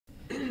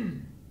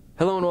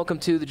Hello and welcome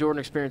to the Jordan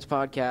Experience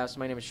Podcast.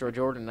 My name is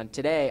Jordan, and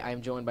today I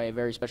am joined by a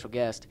very special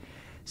guest,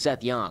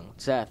 Seth Young.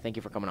 Seth, thank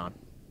you for coming on.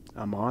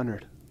 I'm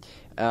honored.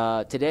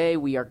 Today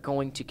we are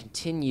going to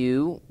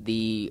continue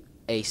the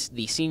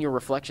senior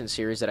reflection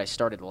series that I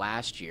started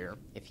last year,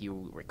 if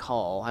you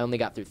recall. I only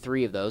got through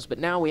 3 of those, but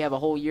now we have a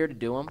whole year to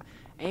do them,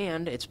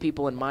 and it's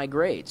people in my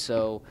grade,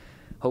 so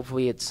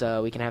hopefully it's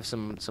we can have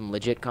some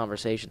legit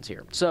conversations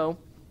here. So,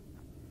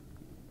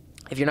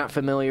 if you're not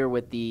familiar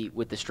with the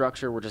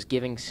structure, we're just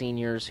giving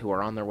seniors who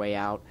are on their way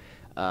out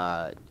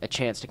a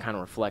chance to kind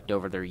of reflect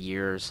over their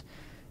years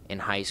in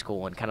high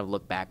school and kind of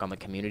look back on the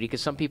community,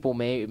 because some people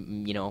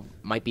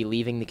might be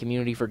leaving the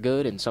community for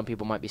good, and some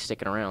people might be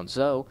sticking around.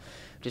 So,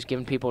 just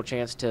giving people a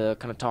chance to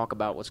kind of talk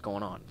about what's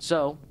going on.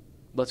 So,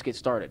 let's get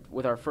started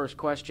with our first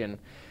question.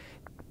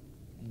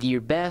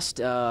 Your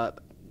best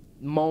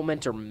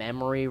moment or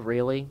memory,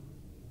 really,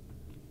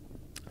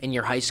 in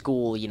your high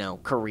school,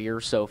 career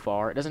so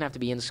far. It doesn't have to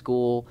be in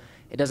school.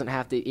 It doesn't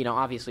have to,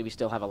 obviously we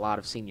still have a lot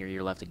of senior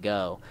year left to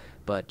go,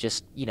 but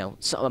just,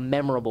 a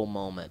memorable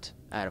moment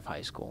out of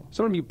high school.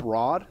 So it'll be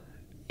broad.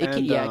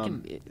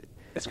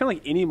 It's kind of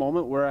like any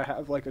moment where I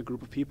have like a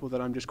group of people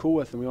that I'm just cool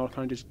with, and we all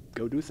kind of just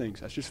go do things.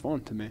 That's just fun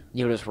to me.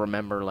 You'll just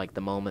remember like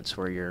the moments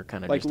where you're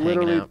kind of like just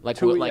hanging out,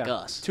 like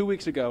us. 2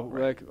 weeks ago,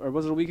 right. Or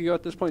was it a week ago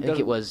at this point? I think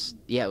it was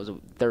a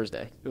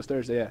Thursday. It was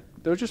Thursday, yeah.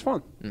 It was just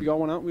fun. We all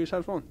went out and we just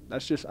had fun.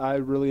 I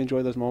really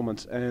enjoy those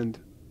moments, and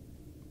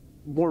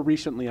more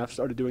recently I've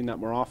started doing that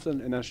more often,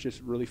 and that's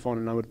just really fun,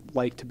 and I would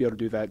like to be able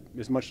to do that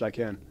as much as I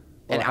can.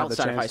 And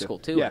outside of high school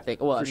too, yeah, I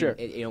think. Well, for sure.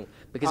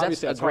 Because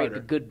obviously that's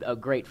a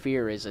great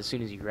fear is as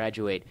soon as you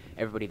graduate,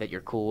 everybody that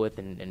you're cool with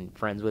and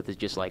friends with is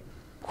just like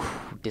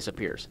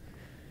disappears.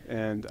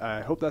 And I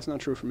hope that's not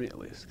true for me, at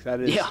least.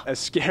 That is a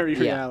scary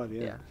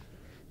reality. Yeah.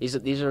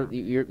 These are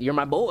you're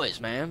my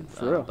boys, man.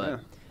 For real.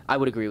 But I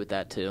would agree with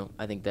that too.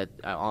 I think that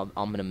I'm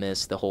gonna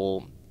miss the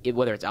whole,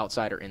 whether it's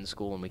outside or in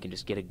school, and we can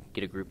just get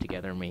a group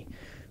together and we,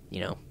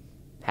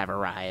 have a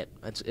riot.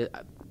 I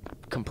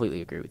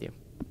completely agree with you.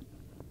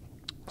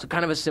 So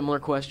kind of a similar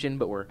question,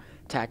 but we're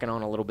tacking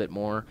on a little bit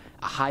more.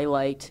 A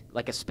highlight,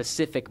 like a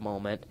specific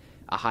moment,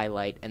 a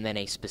highlight, and then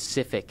a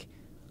specific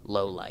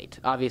low light.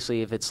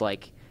 Obviously, if it's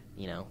like,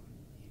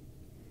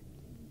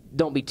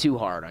 don't be too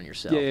hard on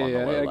yourself on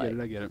the low light.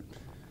 I get it.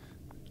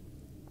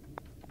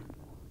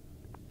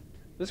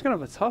 This is kind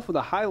of a tough with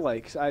the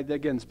highlights.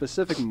 Again,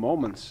 specific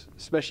moments,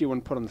 especially when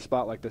put on the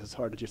spot like this, it's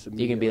hard to just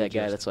immediately. You can be that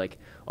guy that's like,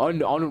 I'll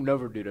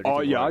never do that. Oh,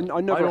 yeah, right.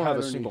 I never I don't have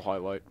a single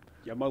highlight.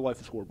 Yeah, my life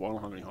is horrible. I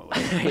don't have any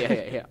highlights.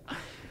 yeah.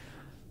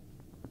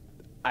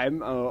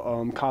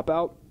 I'm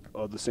cop-out.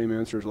 The same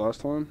answer as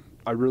last time.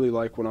 I really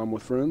like when I'm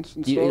with friends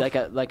and stuff. Did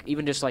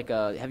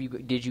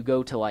you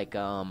go to like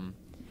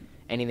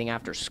anything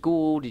after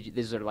school?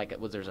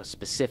 Was there a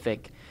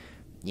specific,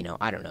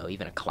 I don't know,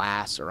 even a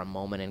class or a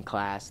moment in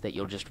class that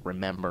you'll just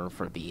remember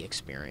for the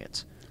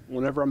experience?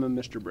 Whenever I'm in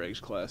Mr.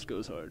 Bragg's class,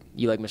 goes hard.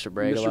 You like Mr.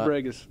 Bragg a lot? Mr.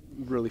 Bragg is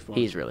really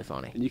funny. He's really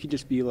funny. And you can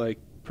just be like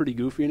pretty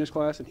goofy in his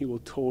class, and he will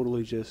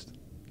totally just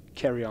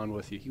carry on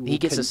with you. He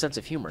gets a sense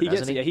of humor,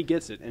 doesn't he? Yeah, he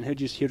gets it, and he'll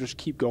just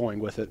keep going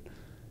with it.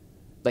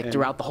 Like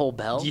throughout the whole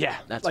bell? Yeah.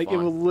 That's like fun. It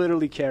will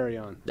literally carry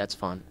on. That's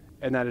fun.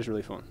 And that is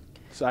really fun.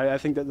 So I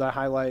think that the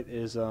highlight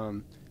is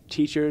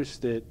teachers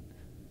that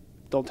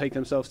don't take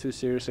themselves too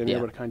seriously and are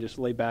able to kind of just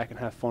lay back and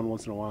have fun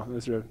once in a while.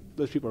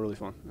 Those people are really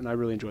fun, and I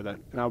really enjoy that.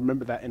 And I'll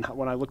remember that. And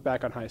when I look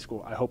back on high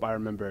school, I hope I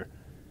remember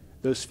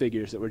those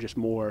figures that were just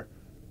more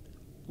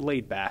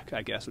laid back,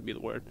 I guess would be the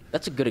word.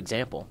 That's a good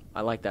example.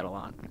 I like that a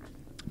lot.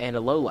 And a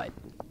low light.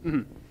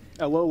 Mm-hmm.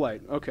 A low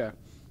light, okay.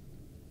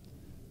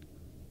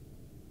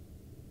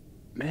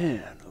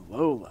 Man, a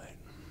low light.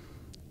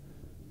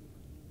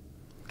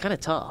 Kind of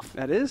tough.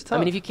 That is tough. I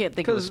mean, if you can't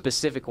think of a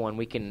specific one,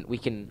 we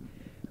can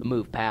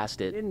move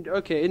past it.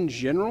 In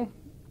general,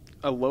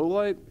 a low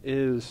light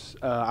is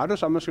I'm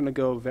just going to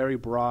go very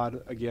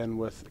broad again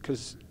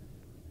because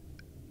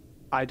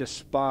I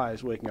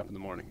despise waking up in the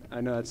morning.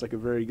 I know it's like a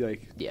very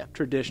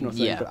traditional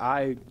thing, but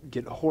I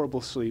get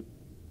horrible sleep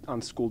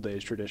on school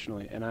days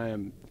traditionally, and I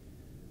am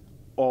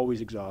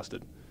always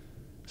exhausted.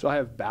 So I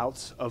have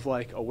bouts of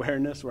like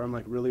awareness where I'm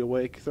like really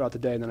awake throughout the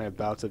day, and then I have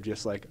bouts of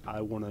just like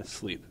I want to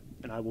sleep,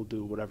 and I will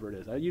do whatever it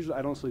is.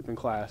 I don't sleep in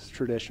class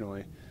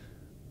traditionally,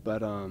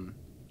 but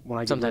when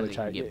I get really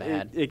tired,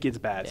 it gets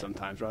bad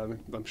sometimes. Right?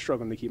 I'm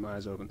struggling to keep my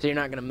eyes open. So you're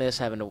not going to miss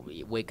having to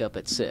wake up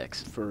at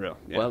 6. For real.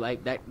 Yeah. Well,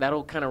 like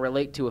that'll kind of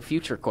relate to a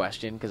future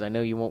question, because I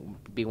know you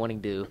won't be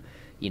wanting to,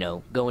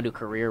 go into a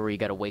career where you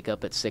got to wake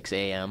up at 6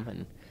 a.m.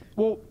 and.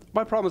 Well,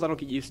 my problem is I don't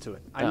get used to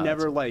it. I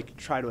never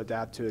try to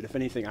adapt to it. If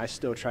anything, I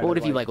still try. What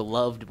if you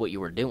loved what you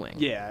were doing?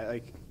 Yeah, I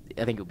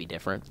think it would be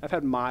different. I've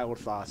had mild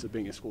thoughts of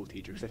being a school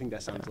teacher because I think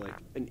that sounds like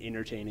an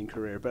entertaining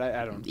career, but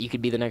I don't. You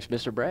could be the next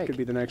Mr. Bragg. Could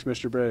be the next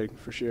Mr. Bragg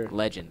for sure.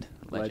 Legend.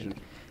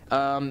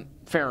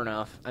 Fair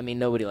enough. I mean,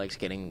 nobody likes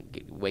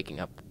waking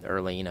up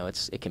early.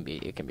 It can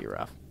be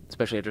rough,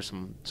 especially after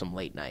some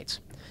late nights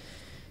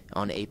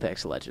on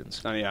Apex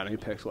Legends. Oh yeah, on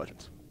Apex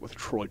Legends. with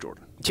Troy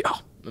Jordan. Yeah,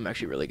 I'm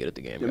actually really good at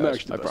the game, Yeah,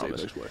 guys. I I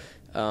promise.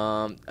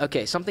 promise.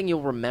 Okay, something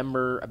you'll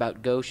remember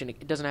about Goshen.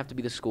 It doesn't have to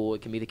be the school.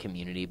 It can be the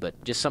community,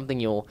 but just something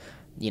you'll,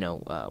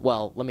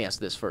 well, let me ask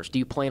this first. Do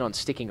you plan on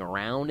sticking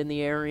around in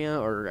the area,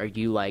 or are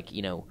you, like,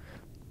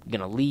 going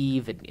to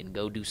leave and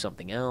go do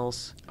something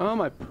else?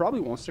 I probably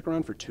won't stick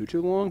around for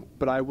too long,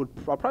 but I'll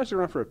probably stick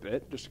around for a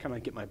bit just to kind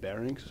of get my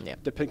bearings. Yeah.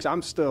 Depends.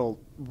 I'm still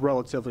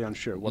relatively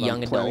unsure what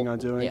I'm planning on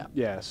doing.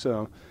 Yeah.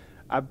 So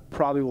I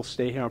probably will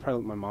stay here. I'll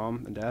probably with my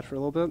mom and dad for a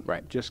little bit.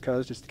 Right. Just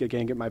to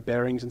get my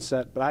bearings and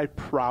set. But I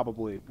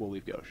probably will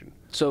leave Goshen.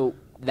 So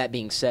that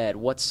being said,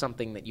 what's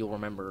something that you'll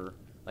remember?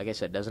 Like I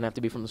said, it doesn't have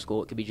to be from the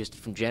school. It could be just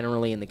from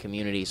generally in the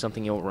community,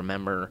 something you'll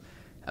remember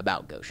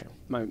about Goshen.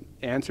 My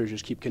answers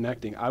just keep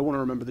connecting. I want to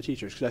remember the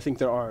teachers because I think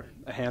there are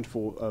a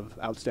handful of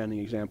outstanding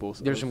examples.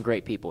 There's some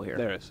great people here.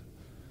 There is.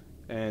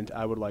 And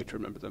I would like to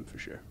remember them for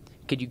sure.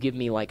 Could you give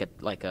me like a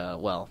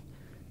well,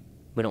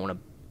 we don't want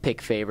to pick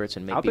favorites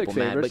and make I'll people pick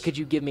mad, favorites. but could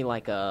you give me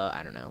like a,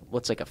 I don't know,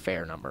 what's like a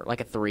fair number?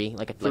 Like a 3?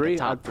 Like a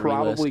top I'd 3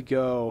 probably list?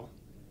 go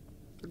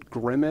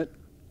Grimmett,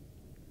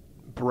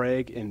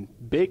 Bragg, and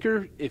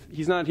Baker. If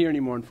he's not here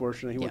anymore,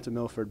 unfortunately, he went to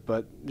Milford,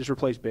 but just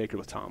replace Baker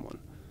with Tomlin.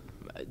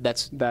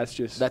 That's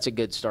a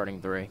good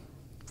starting 3.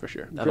 For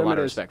sure. I have a lot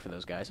of respect for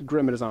those guys.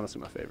 Grimmett is honestly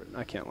my favorite.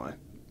 I can't lie.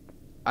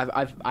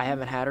 I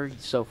haven't had her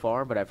so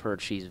far, but I've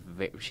heard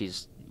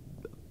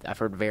I've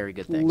heard very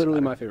good things. Literally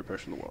about my her. favorite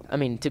person in the world. I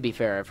mean, to be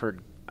fair, I've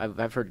heard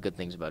good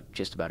things about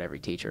just about every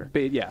teacher.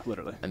 But yeah,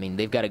 literally. I mean,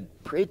 they've got a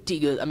pretty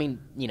good. I mean,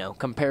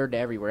 compared to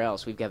everywhere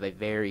else, we've got a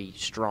very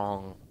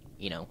strong,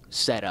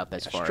 setup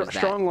as far as that.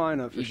 Strong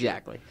lineup. For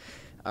exactly.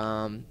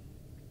 Sure.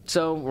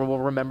 So we'll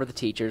remember the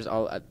teachers.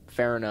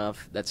 Fair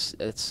enough. That's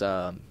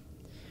fair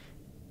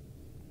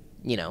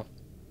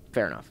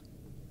enough.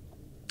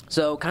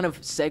 So kind of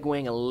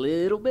segueing a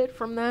little bit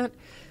from that,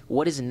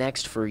 what is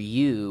next for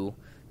you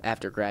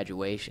after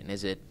graduation?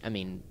 Is it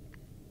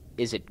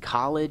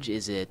college?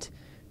 Is it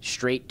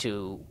straight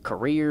to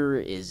career?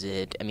 Is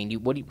it? I mean,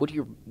 what do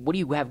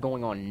you have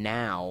going on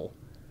now,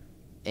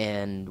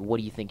 and what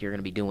do you think you're going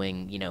to be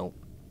doing?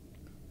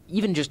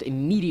 Even just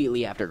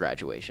immediately after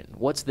graduation.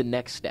 What's the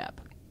next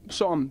step?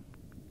 So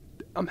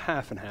I'm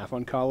half and half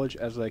on college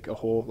as like a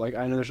whole. Like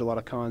I know there's a lot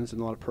of cons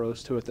and a lot of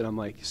pros to it that I'm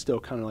like still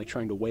kind of like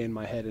trying to weigh in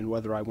my head and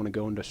whether I want to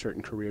go into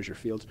certain careers or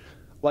fields.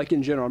 Like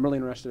in general, I'm really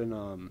interested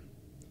in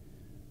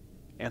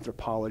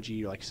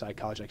anthropology or like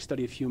psychology, like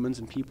study of humans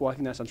and people. I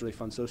think that sounds really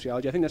fun.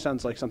 Sociology. I think that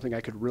sounds like something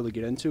I could really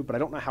get into, but I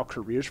don't know how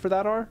careers for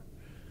that are.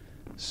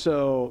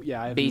 So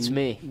yeah, beats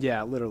me.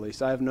 Yeah, literally.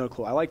 So I have no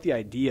clue. I like the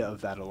idea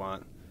of that a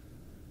lot.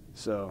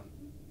 So.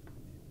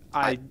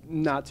 I'm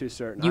not too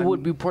certain. You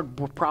would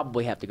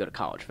probably have to go to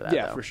college for that.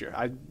 Yeah, though. for sure.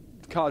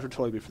 College would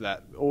totally be for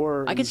that.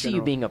 Or I could see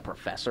you being a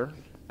professor.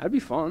 That'd be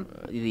fun.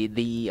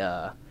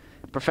 The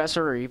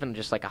professor, or even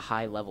just like a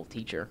high level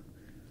teacher.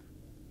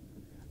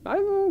 I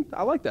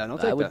like that.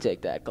 I would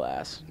take that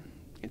class.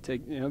 I bet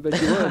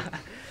you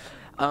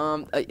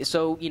would.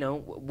 So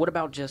what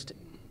about just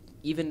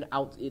even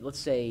out? Let's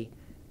say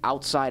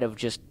outside of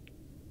just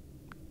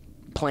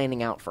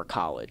planning out for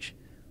college.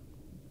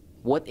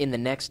 What in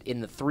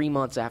the 3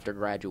 months after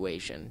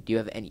graduation, do you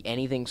have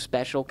anything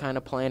special kind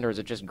of planned, or is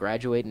it just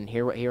graduate and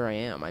here I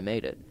am, I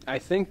made it? I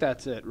think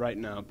that's it right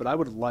now, but I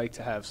would like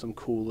to have some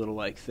cool little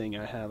like thing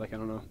I have, like I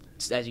don't know.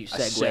 As you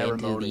segue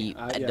into the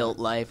adult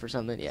life or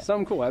something, yeah.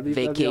 Something cool. That'd be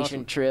vacation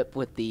awesome. Trip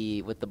with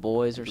the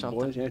boys or something.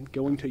 Boys, yeah,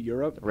 going to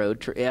Europe.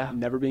 Road trip, yeah.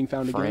 Never being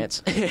found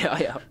France. again.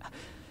 yeah.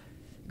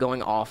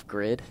 Going off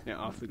grid. Yeah,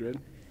 off the grid.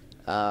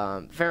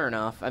 Fair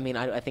enough. I mean,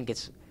 I think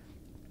it's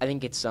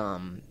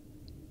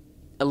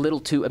a little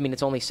too. I mean,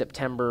 it's only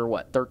September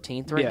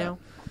 13th right now.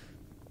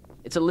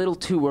 It's a little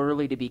too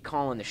early to be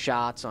calling the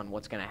shots on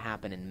what's going to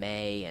happen in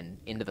May and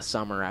into the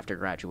summer after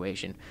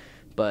graduation.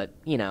 But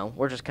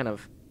we're just kind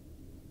of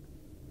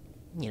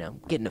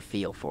getting a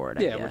feel for it.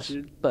 I guess.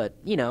 But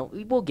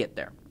we'll get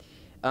there.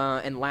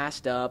 And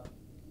last up,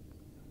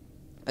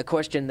 a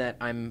question that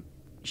I'm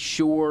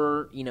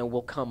sure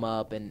will come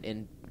up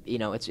and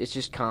it's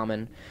just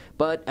common,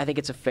 but I think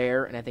it's a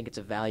fair and I think it's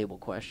a valuable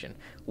question.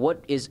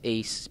 What is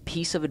a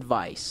piece of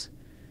advice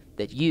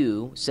that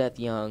you, Seth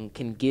Young,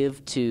 can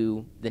give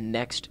to the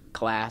next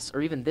class,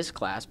 or even this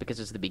class because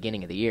it's the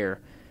beginning of the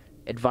year,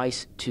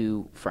 advice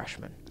to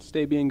freshmen?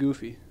 Stay being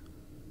goofy.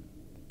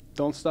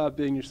 Don't stop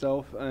being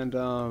yourself,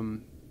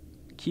 and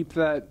keep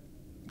that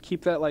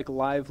like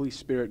lively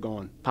spirit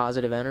going.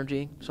 Positive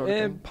energy, sort of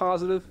thing.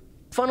 Positive.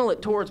 Funnel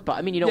it towards.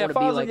 I mean, you don't want to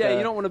be like.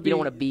 you don't want to be. You don't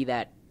want to be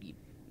that. You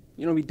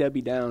don't want to be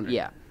Debbie Downer.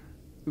 Yeah.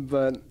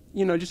 But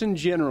just in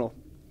general,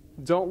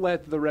 don't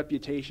let the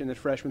reputation that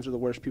freshmen are the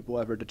worst people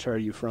ever deter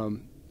you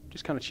from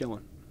just kind of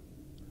chilling.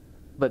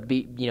 But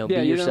be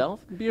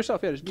yourself. Be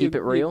yourself. Yeah, just keep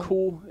it real. Be a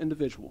cool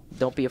individual.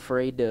 Don't be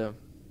afraid to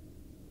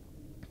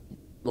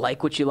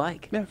like what you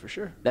like. Yeah, for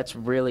sure. That's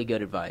really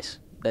good advice.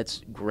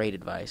 That's great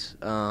advice.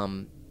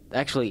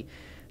 Actually,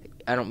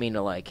 I don't mean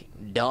to like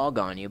dog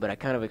on you, but I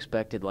kind of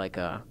expected like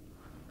I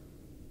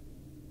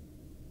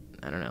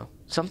don't know,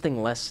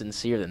 something less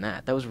sincere than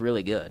that. That was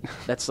really good.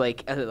 That's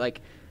like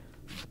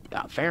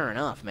fair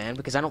enough, man,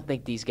 because I don't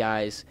think these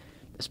guys,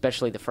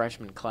 especially the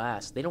freshman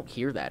class, they don't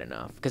hear that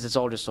enough because it's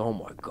all just, oh,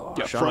 my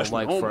gosh, I don't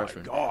like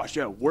freshmen. Oh, my gosh,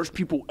 yeah, worst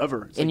people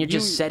ever. It's and like you're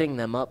just setting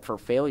them up for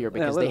failure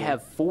because they literally.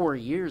 have 4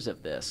 years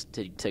of this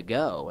to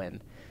go.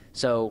 And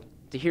so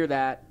to hear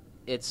that,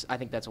 I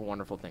think that's a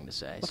wonderful thing to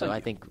say. So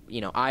I think,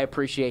 I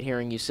appreciate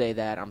hearing you say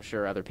that. I'm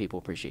sure other people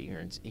appreciate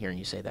hearing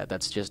you say that.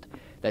 That's just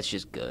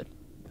good.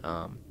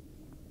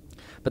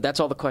 But that's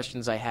all the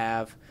questions I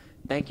have.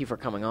 Thank you for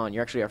coming on.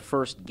 You're actually our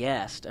first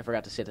guest. I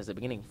forgot to say this at the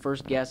beginning.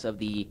 First guest of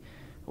the,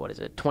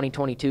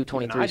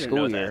 2022-23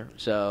 school year.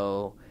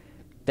 So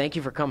thank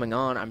you for coming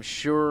on. I'm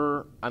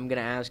sure I'm going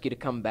to ask you to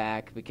come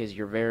back because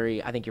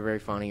I think you're very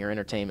funny. Your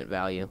entertainment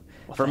value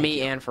for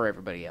me and for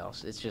everybody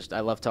else. It's just, I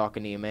love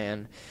talking to you,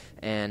 man.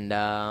 And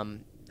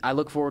I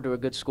look forward to a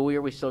good school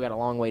year. We still got a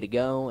long way to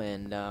go,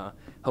 and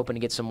hoping to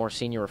get some more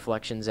senior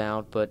reflections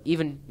out. But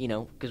even,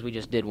 because we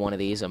just did one of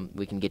these,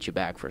 we can get you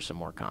back for some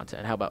more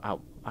content. How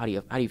do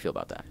you feel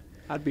about that?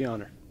 I'd be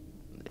honored.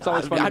 It's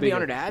always fun I'd be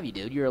honored to have you,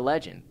 dude. You're a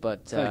legend.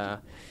 But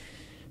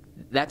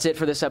that's it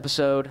for this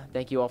episode.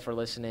 Thank you all for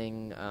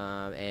listening,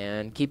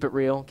 and keep it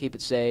real, keep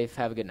it safe.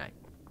 Have a good night.